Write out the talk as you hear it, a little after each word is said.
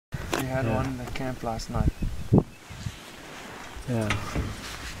had one in the camp last night. Yeah,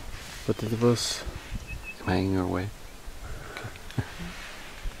 but it was hanging away.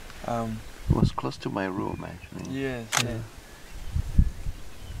 It was close to my room actually. Yes, yeah.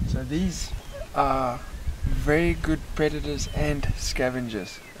 So these are very good predators and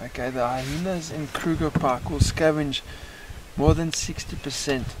scavengers. Okay, the hyenas in Kruger Park will scavenge more than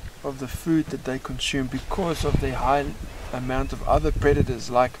 60% of the food that they consume because of the high amount of other predators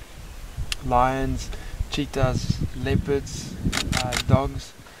like lions, cheetahs, leopards,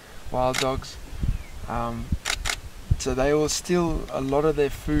 dogs, wild dogs. So they will steal a lot of their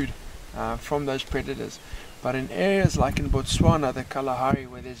food from those predators. But in areas like in Botswana, the Kalahari,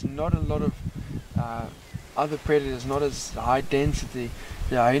 where there's not a lot of other predators, not as high density,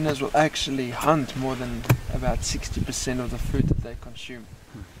 the hyenas will actually hunt more than about 60% of the food that they consume.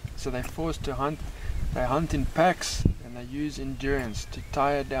 So they're forced to hunt. They hunt in packs and they use endurance to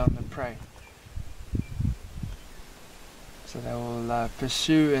tire down the prey. So they will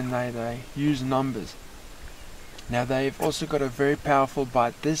pursue and they use numbers. Now they've also got a very powerful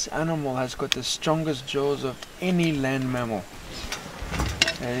bite. This animal has got the strongest jaws of any land mammal.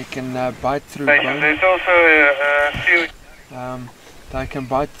 They can bite through bone. There's also a few. They can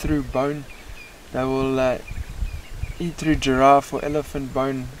bite through bone. They will eat through giraffe or elephant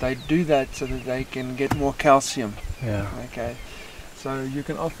bone. They do that so that they can get more calcium. yeah. Okay, so you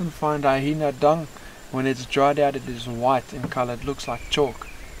can often find hyena dung. When it's dried out, it is white in color. It looks like chalk.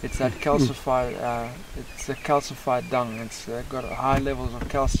 It's that calcified. It's a calcified dung. It's got high levels of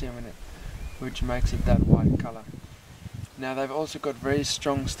calcium in it, which makes it that white color. Now they've also got very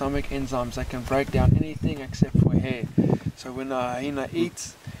strong stomach enzymes. They can break down anything except for hair. So when a hyena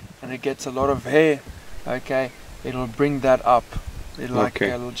eats and it gets a lot of hair, okay, it'll bring that up.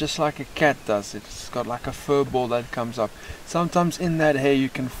 It'll just like a cat does. It's got like a fur ball that comes up. Sometimes in that hair you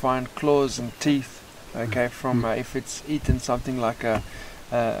can find claws and teeth. Okay, from if it's eaten something like a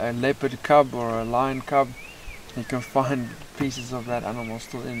leopard cub or a lion cub, you can find pieces of that animal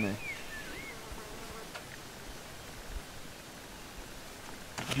still in there.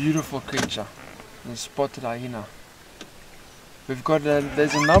 Beautiful creature, the spotted hyena. We've got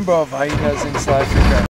there's a number of hyenas in South Africa.